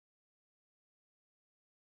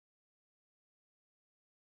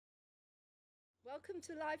Welcome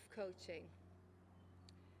to life coaching.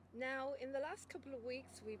 Now, in the last couple of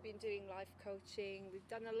weeks, we've been doing life coaching. We've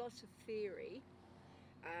done a lot of theory.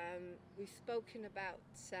 We've spoken about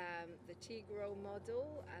the T-Grow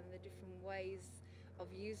model and the different ways of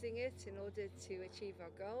using it in order to achieve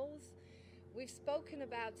our goals. We've spoken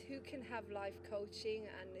about who can have life coaching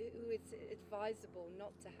and who it's advisable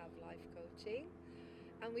not to have life coaching.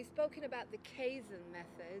 And we've spoken about the Kaizen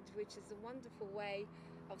method, which is a wonderful way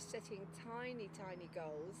of setting tiny, tiny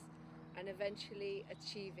goals and eventually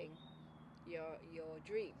achieving your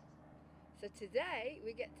dream. So today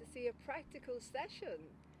we get to see a practical session.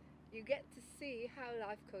 You get to see how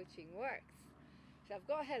life coaching works. So I've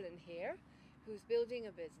got Helen here, who's building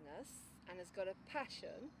a business and has got a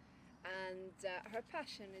passion, and her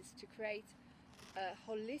passion is to create a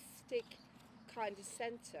holistic kind of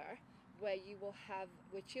center where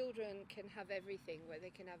where children can have everything, where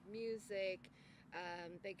they can have music,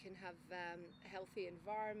 they can have healthy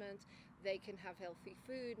environment, they can have healthy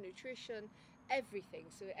food, nutrition, everything.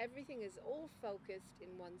 So everything is all focused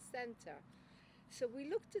in one center. So we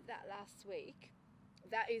looked at that last week.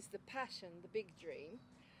 That is the passion, the big dream.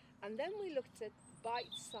 And then we looked at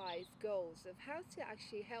bite-sized goals of how to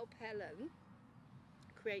actually help Helen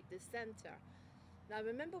create this center. Now,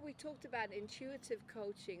 remember, we talked about intuitive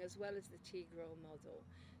coaching as well as the T-Grow model.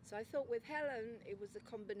 So I thought with Helen, it was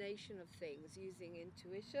a combination of things, using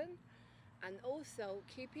intuition and also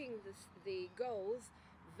keeping the goals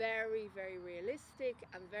very, very realistic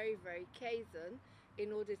and very, very Kaizen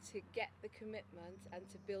in order to get the commitment and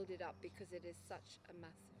to build it up, because it is such a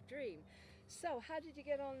massive dream. So how did you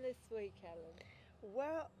get on this week, Helen?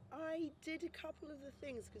 Well, I did a couple of the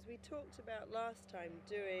things because we talked about last time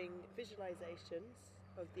doing visualizations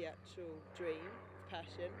of the actual dream,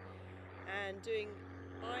 passion, and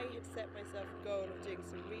I had set myself a goal of doing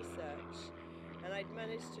some research, and I'd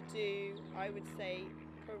managed to do, I would say,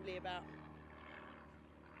 probably about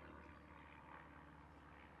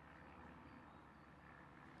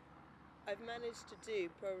I've managed to do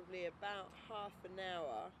probably about half an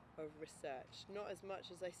hour of research. Not as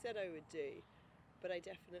much as I said I would do, but I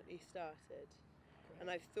definitely started. Great. And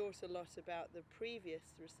I've thought a lot about the previous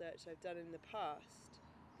research I've done in the past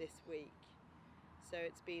this week. So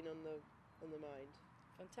it's been on the mind.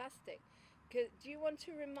 Fantastic. Do you want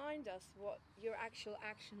to remind us what your actual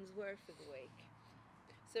actions were for the week?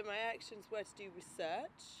 So my actions were to do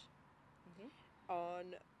research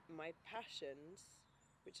on my passions,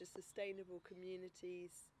 which are sustainable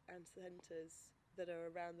communities and centres that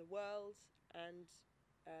are around the world, and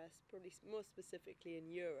probably more specifically in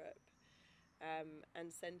Europe,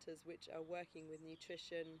 and centres which are working with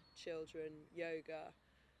nutrition, children, yoga,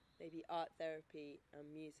 maybe art therapy and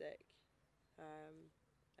music,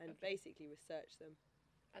 and basically research them.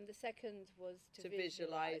 And the second was to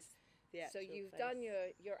visualise the So actual you've place. done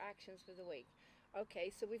your actions for the week.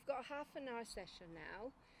 Okay, so we've got a half an hour session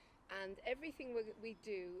now, and everything we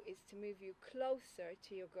do is to move you closer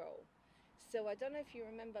to your goal. So I don't know if you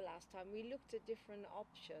remember last time, we looked at different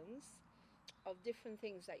options of different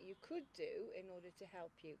things that you could do in order to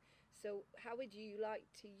help you. So how would you like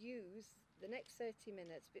to use the next 30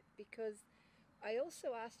 minutes? Because I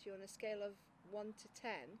also asked you on a scale of 1 to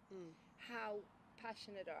 10, how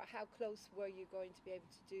passionate or how close were you going to be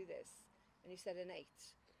able to do this? And you said an 8.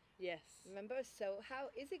 Yes. Remember? So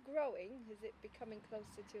how is it growing? Is it becoming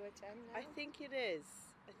closer to a 10 now? I think it is.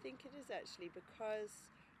 I think it is actually, because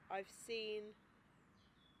I've seen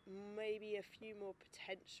maybe a few more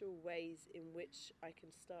potential ways in which I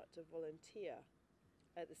can start to volunteer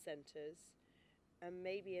at the centres, and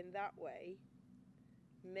maybe in that way,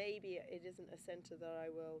 maybe it isn't a centre that I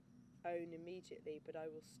will own immediately, but I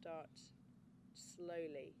will start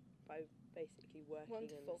slowly by basically working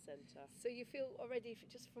Wonderful. in the centre. So you feel already,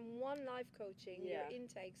 just from one life coaching, your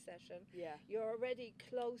intake session, you're already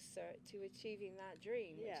closer to achieving that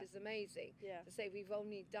dream, which is amazing. To say we've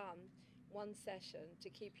only done one session to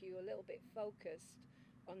keep you a little bit focused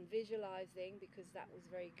on visualizing, because that was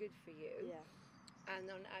very good for you, and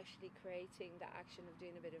on actually creating that action of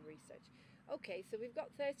doing a bit of research. Okay, so we've got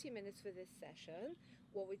 30 minutes for this session.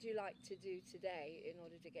 What would you like to do today in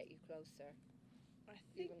order to get you closer?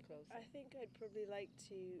 Even closer. I think I'd probably like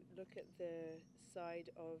to look at the side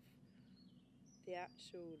of the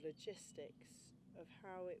actual logistics of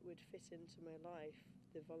how it would fit into my life,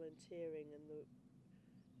 the volunteering and the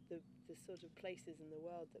sort of places in the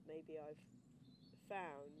world that maybe I've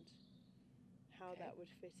found, how that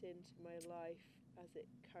would fit into my life as it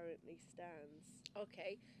currently stands.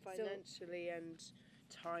 Okay. Financially and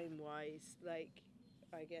time-wise, like,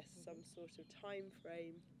 I guess some sort of time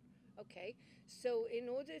frame. Okay, so in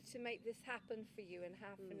order to make this happen for you in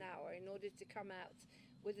half an hour, in order to come out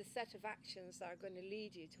with a set of actions that are going to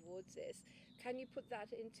lead you towards this, can you put that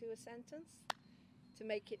into a sentence to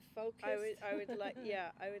make it focused? I would like, yeah,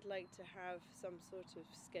 I would like to have some sort of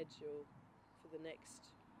schedule for the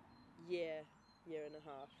next year, year and a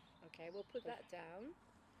half. Okay, we'll put that down.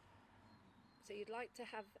 So you'd like to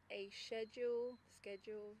have a schedule.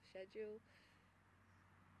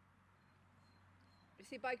 You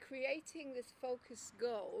see, by creating this focused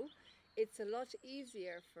goal, it's a lot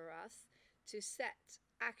easier for us to set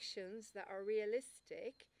actions that are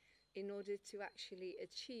realistic in order to actually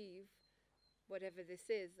achieve whatever this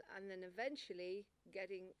is, and then eventually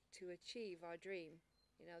getting to achieve our dream.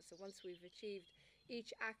 So once we've achieved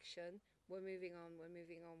each action, we're moving on,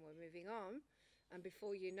 and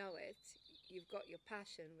before you know it, you've got your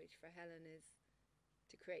passion, which for Helen is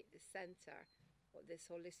to create this center or this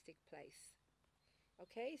holistic place.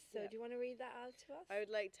 Okay, so do you want to read that out to us? I would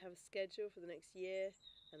like to have a schedule for the next year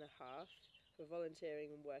and a half for volunteering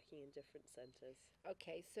and working in different centres.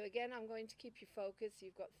 Okay, so again, I'm going to keep you focused.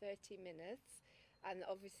 You've got 30 minutes, and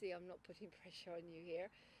obviously I'm not putting pressure on you here,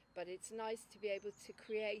 but it's nice to be able to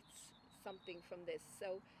create something from this.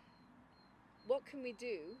 So what can we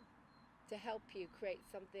do to help you create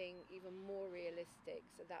something even more realistic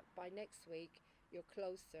so that by next week you're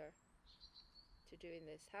closer to doing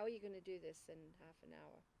this? How are you going to do this in half an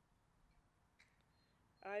hour?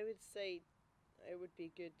 I would say it would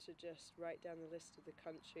be good to just write down the list of the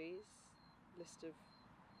countries, list of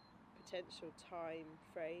potential time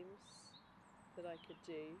frames that I could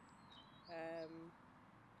do,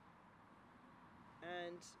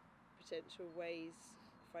 and potential ways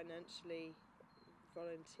financially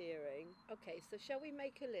volunteering. Okay, so shall we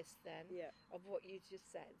make a list then of what you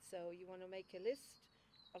just said? So you want to make a list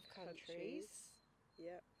of countries.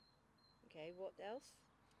 Yeah. Okay, what else?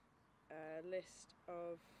 A list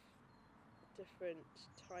of different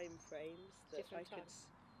time frames that I could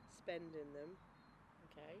spend in them.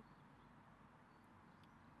 Okay.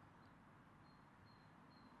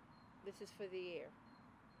 This is for the year?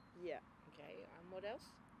 Yeah. Okay, and what else?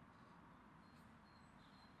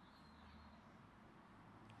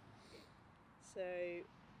 So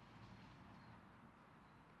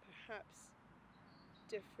perhaps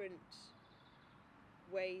different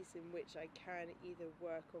ways in which I can either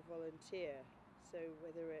work or volunteer. So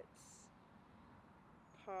whether it's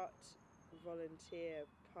part volunteer,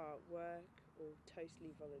 part work, or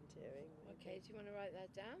totally volunteering. Okay, do you want to write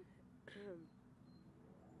that down?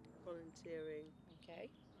 Volunteering. Okay.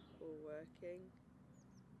 Or working.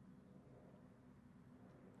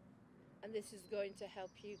 And this is going to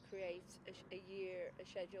help you create a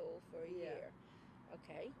schedule for a year.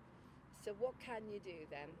 Okay. So what can you do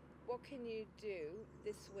then? What can you do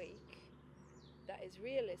this week that is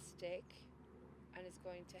realistic and is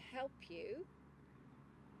going to help you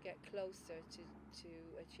get closer to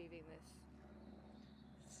achieving this?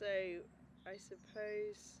 So I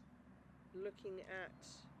suppose looking at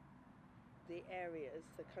the areas,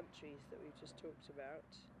 the countries that we've just talked about,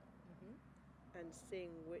 and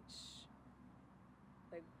seeing which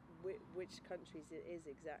countries it is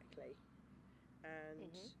exactly,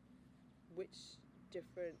 and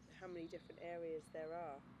how many different areas there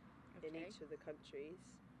are in each of the countries.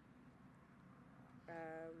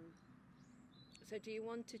 So do you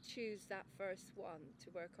want to choose that first one to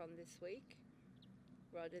work on this week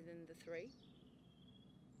rather than the 3?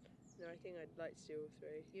 No, I think I'd like to do all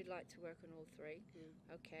 3. You'd like to work on all 3?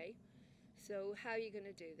 Okay. So how are you going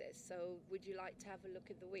to do this? So would you like to have a look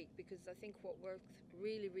at the week? Because I think what worked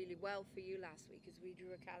really, really well for you last week is we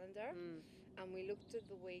drew a calendar and we looked at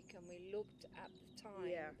the week and we looked at the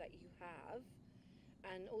time that you have,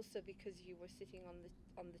 and also because you were sitting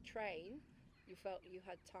on the train, you felt you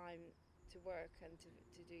had time to work and to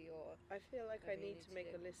do your... I feel like I need to make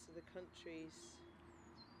a list of the countries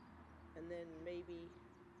and then maybe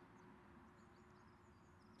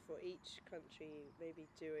for each country, maybe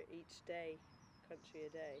do it each day, country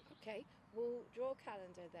a day. Okay, we'll draw a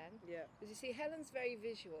calendar then. Yeah. Because you see, Helen's very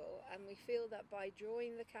visual, and we feel that by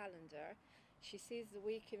drawing the calendar, she sees the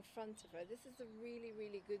week in front of her. This is a really,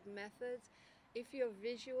 really good method. If you're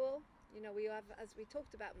visual, we have, as we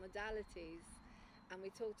talked about modalities, and we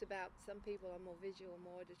talked about some people are more visual,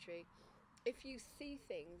 more auditory. If you see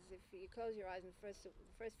things, if you close your eyes and the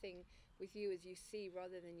first thing with you is you see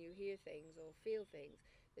rather than you hear things or feel things,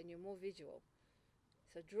 then you're more visual.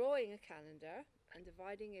 So drawing a calendar and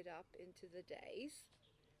dividing it up into the days,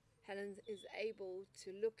 Helen is able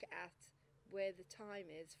to look at where the time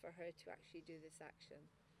is for her to actually do this action.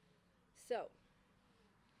 So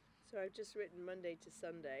So I've just written Monday to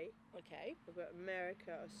Sunday. Okay. I've got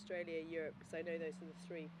America, Australia, Europe, because I know those are the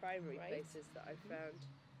three primary Right. places that I've found.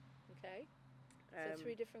 Okay. So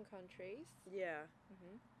 3 different countries. Yeah.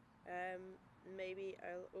 Mm-hmm. Maybe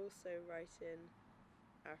I'll also write in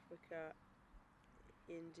Africa,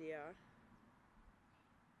 India.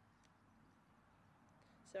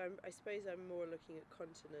 So I suppose I'm more looking at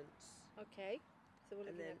continents. Okay. So we're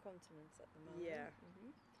looking then, at continents at the moment. Yeah.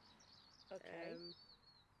 Mm-hmm. Okay.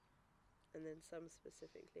 And then some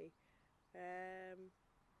specifically. I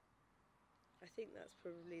think that's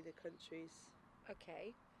probably the countries.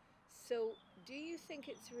 Okay. So do you think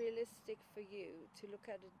it's realistic for you to look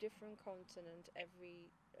at a different continent every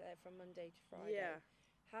from Monday to Friday? Yeah.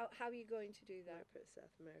 How are you going to do I that? put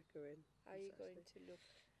South America in. How are you going to look?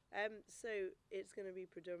 So it's going to be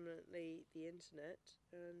predominantly the internet,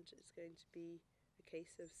 and it's going to be a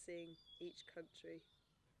case of seeing each country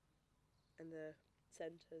and the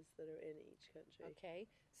centres that are in each country. Okay,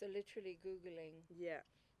 so literally Googling. Yeah.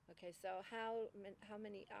 Okay, so how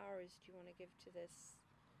many hours do you want to give to this,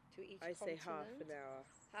 to each I continent? say half an hour.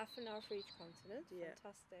 Half an hour for each continent? Yeah.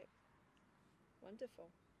 Fantastic. Wonderful.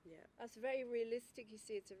 Yeah. That's very realistic. You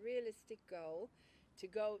see, it's a realistic goal to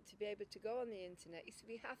be able to go on the internet. You see,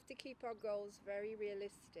 we have to keep our goals very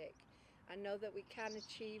realistic and know that we can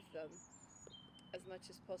achieve them as much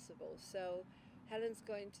as possible. So Helen's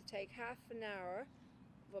going to take half an hour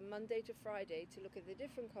from Monday to Friday to look at the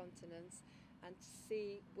different continents and to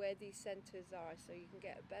see where these centres are, so you can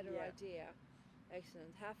get a better idea.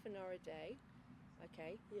 Excellent. Half an hour a day.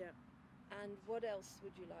 Okay. Yeah. And what else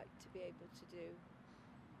would you like to be able to do?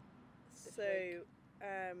 So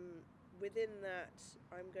within that,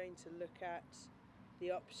 I'm going to look at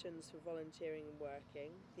the options for volunteering and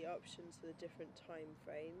working, the options for the different time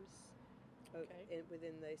frames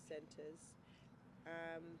within those centres,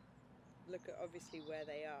 look at obviously where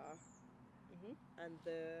they are, and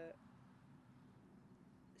the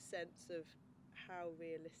sense of how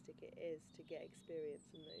realistic it is to get experience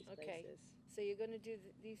in those places. So you're going to do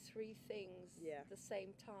these 3 things Yeah. at the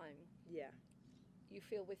same time? Yeah. You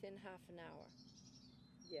feel within half an hour?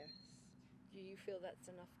 Yes. Do you feel that's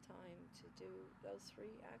enough time to do those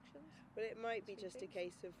 3 actions? Well, it might be just a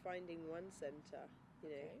case of finding one centre, you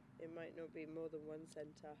know. It might not be more than one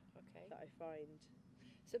centre that I find.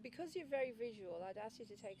 So because you're very visual, I'd ask you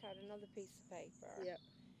to take out another piece of paper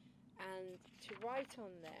and to write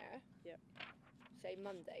on there, say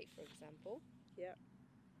Monday, for example.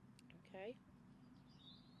 Okay.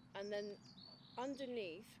 And then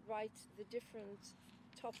underneath, write the different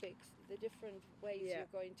topics, the different ways you're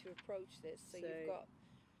going to approach this. So you've got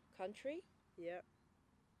country.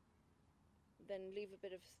 Then leave a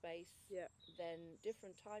bit of space. Then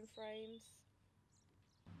different time frames.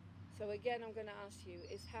 So again, I'm going to ask you,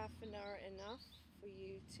 is half an hour enough for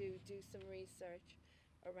you to do some research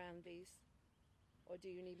around these? Or do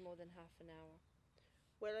you need more than half an hour?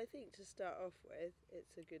 Well, I think to start off with,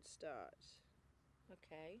 it's a good start.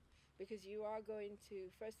 Okay. Because you are going to,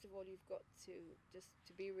 first of all, you've got to, just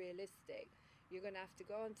to be realistic, you're going to have to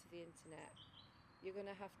go onto the internet. You're going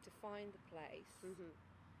to have to find the place.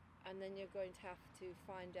 And then you're going to have to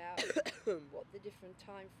find out what the different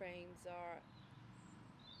time frames are.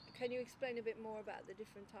 Can you explain a bit more about the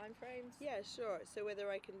different time frames? Yeah, sure. So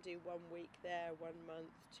whether I can do 1 week there, 1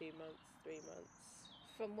 month, 2 months, 3 months.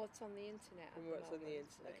 From what's on the internet at the moment? From what's on the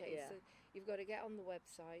internet, Okay, so you've got to get on the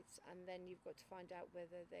websites and then you've got to find out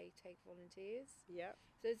whether they take volunteers. Yeah.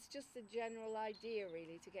 So it's just a general idea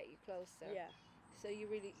really to get you closer. Yeah. So you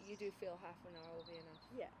do feel half an hour will be enough?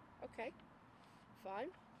 Yeah. Okay,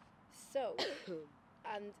 fine. So,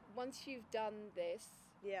 and once you've done this,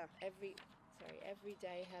 every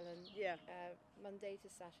day, Helen, Monday to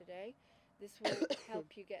Saturday, this will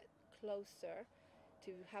help you get closer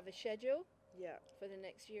to have a schedule for the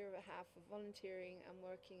next year and a half of volunteering and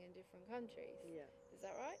working in different countries. Yeah. Is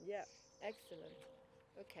that right? Yeah. Excellent.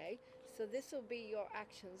 Okay, so this will be your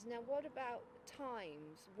actions. Now, what about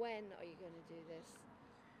times? When are you going to do this?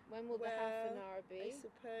 When will the half an hour be? I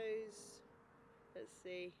suppose, let's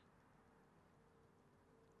see,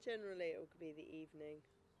 generally it will be the evening.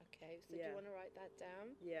 Okay, so do you want to write that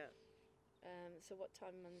down? Yeah. So what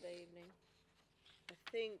time Monday evening? I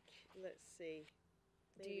think, let's see.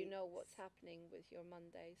 Do you know what's happening with your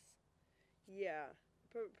Mondays? Yeah,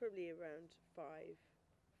 probably around 5.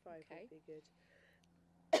 5 would be good.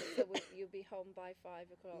 So you'll be home by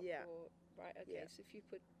 5 o'clock? Yeah. Right, okay, so if you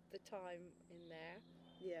put the time in there.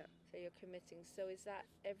 Yeah. So you're committing. So is that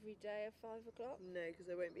every day at 5 o'clock? No, because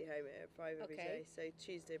I won't be home at 5 every day. So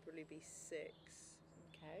Tuesday probably be 6.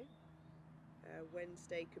 Okay.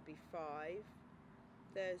 Wednesday could be 5.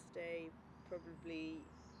 Thursday probably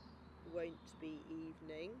won't be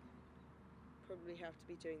evening. Probably have to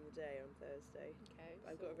be during the day on Thursday. Okay.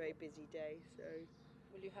 I've got a very busy day, so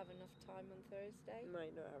Will you have enough time on Thursday?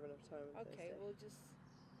 might not have enough time on Okay, Thursday. we'll just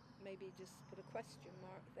maybe just put a question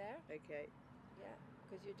mark there. Okay. Yeah,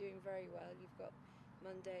 because you're doing very well. You've got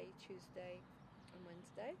Monday, Tuesday, and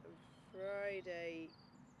Wednesday. And Friday,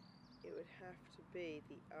 it would have to be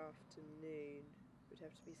the afternoon. It would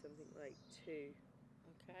have to be something like 2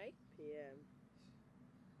 Okay. p.m.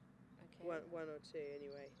 Okay. One or two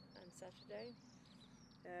anyway. And Saturday.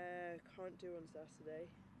 Can't do on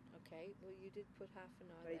Saturday. Okay. Well, you did put half an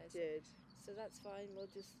hour I there. did. So that's fine.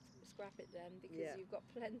 We'll just scrap it then because Yeah. you've got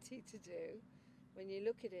plenty to do. When you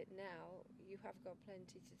look at it now, you have got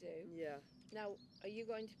plenty to do. Yeah. Now, are you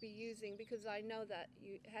going to be using, because I know that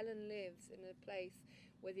Helen lives in a place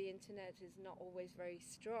where the internet is not always very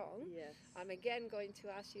strong. Yes. I'm again going to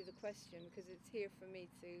ask you the question because it's here for me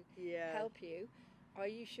to Yeah. help you. Are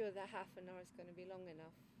you sure that half an hour is going to be long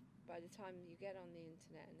enough by the time you get on the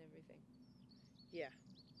internet and everything? Yeah.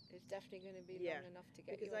 It's definitely going to be Yeah. long enough to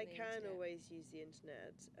get Because you on I the can internet. always use the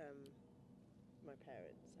internet at my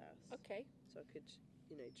parents' house. Okay, So I could,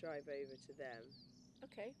 drive over to them.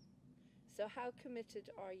 okay. So how committed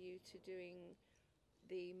are you to doing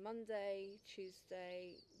the Monday,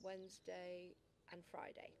 Tuesday, Wednesday, and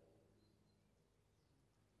Friday?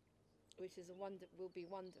 Which is will be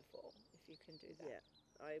wonderful if you can do that. Yeah,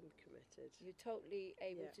 I'm committed. You're totally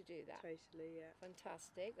able Yeah, to do that. Totally, yeah.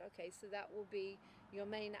 Fantastic. Okay, so that will be your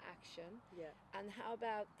main action. Yeah. And how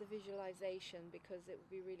about the visualization? Because it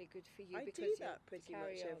would be really good for you. I because do that pretty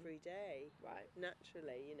much every day. Right.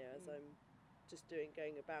 Naturally, as I'm just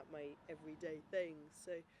going about my everyday things.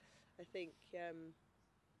 So I think,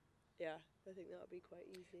 I think that'll be quite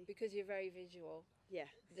easy. Because you're very visual. Yeah.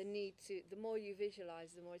 The more you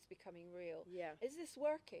visualize, the more it's becoming real. Yeah. Is this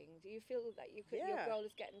working? Do you feel that your goal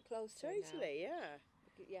is getting closer Totally, now? yeah.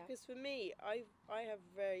 Yeah. Because for me, I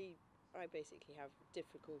basically have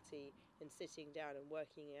difficulty in sitting down and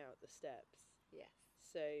working out the steps. Yes.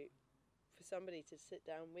 So for somebody to sit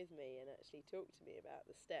down with me and actually talk to me about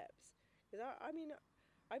the steps, because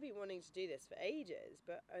I've been wanting to do this for ages,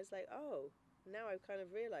 but I was like, oh, now I've kind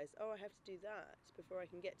of realised, I have to do that before I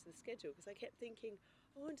can get to the schedule, because I kept thinking,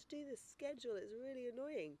 I want to do this schedule, it's really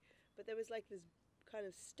annoying, but there was like this kind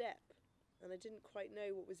of step, and I didn't quite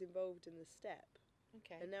know what was involved in the step.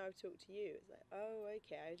 Okay. And now I've talked to you, it's like, oh,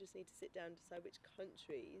 okay, I just need to sit down and decide which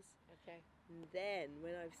countries. Okay. And then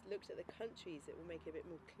when I've looked at the countries, it will make it a bit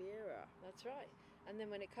more clearer. That's right. And then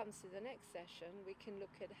when it comes to the next session, we can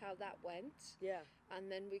look at how that went. Yeah. And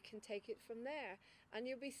then we can take it from there. And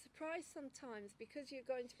you'll be surprised sometimes because you're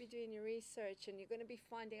going to be doing your research and you're going to be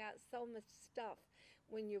finding out so much stuff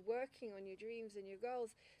when you're working on your dreams and your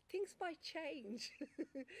goals. Things might change.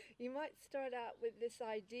 You might start out with this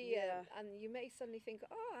idea and you may suddenly think,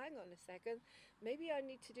 oh, hang on a second, maybe I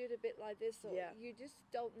need to do it a bit like this, or you just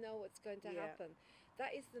don't know what's going to happen.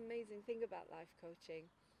 That is the amazing thing about life coaching.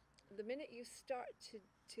 The minute you start to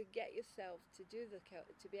get yourself to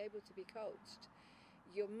to be able to be coached,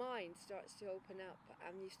 your mind starts to open up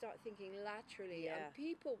and you start thinking laterally, and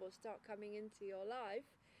people will start coming into your life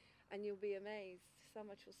and you'll be amazed. So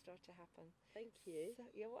much will start to happen. Thank you. So,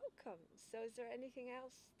 you're welcome. So is there anything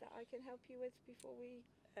else that I can help you with before we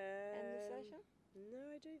end the session? No,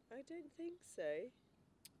 I don't think so.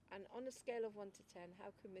 And on a scale of 1 to 10,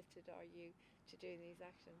 how committed are you to doing these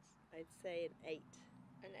actions? I'd say an 8.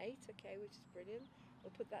 An 8, okay, which is brilliant.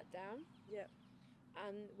 We'll put that down. Yeah.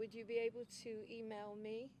 And would you be able to email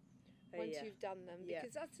me once you've done them? Yeah.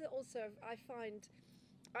 Because that's also, I find,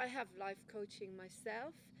 I have life coaching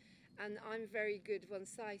myself, and I'm very good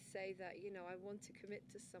once I say that, I want to commit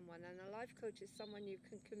to someone, and a life coach is someone you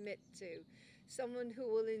can commit to, someone who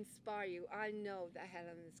will inspire you. I know that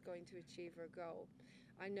Helen is going to achieve her goal.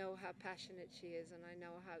 I know how passionate she is, and I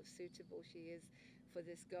know how suitable she is for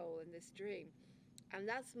this goal and this dream. And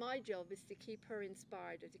that's my job, is to keep her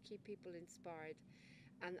inspired, or to keep people inspired.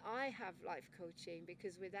 And I have life coaching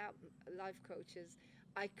because without life coaches,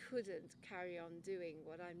 I couldn't carry on doing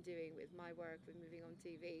what I'm doing with my work, with moving on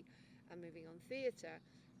TV and moving on theatre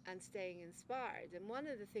and staying inspired. And one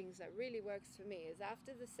of the things that really works for me is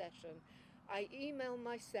after the session, I email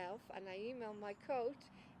myself and I email my coach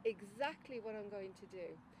exactly what I'm going to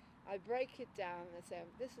do. I break it down and say,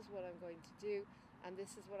 this is what I'm going to do and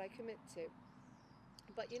this is what I commit to.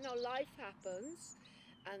 But life happens,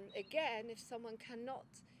 and again, if someone cannot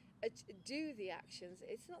do the actions,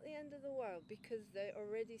 it's not the end of the world because they're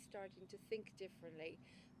already starting to think differently.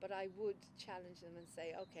 But I would challenge them and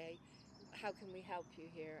say, okay, how can we help you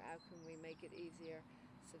here? How can we make it easier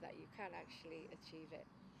so that you can actually achieve it?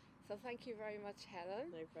 So thank you very much,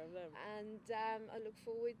 Helen. No problem. And I look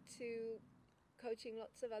forward to coaching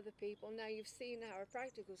lots of other people. Now you've seen how a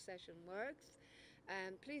practical session works.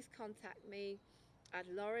 Please contact me at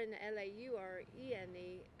Lauren,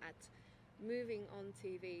 Laurene, at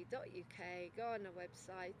movingontv.uk. Go on our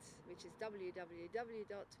website, which is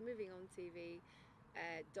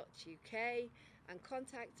www.movingontv.uk, and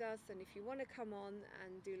contact us. And if you want to come on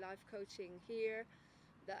and do live coaching here,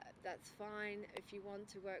 that's fine. If you want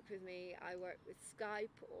to work with me, I work with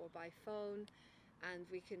Skype or by phone, and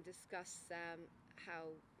we can discuss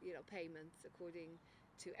how, payments according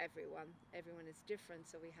to everyone. Everyone is different,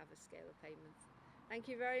 so we have a scale of payments. Thank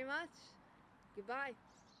you very much. Goodbye.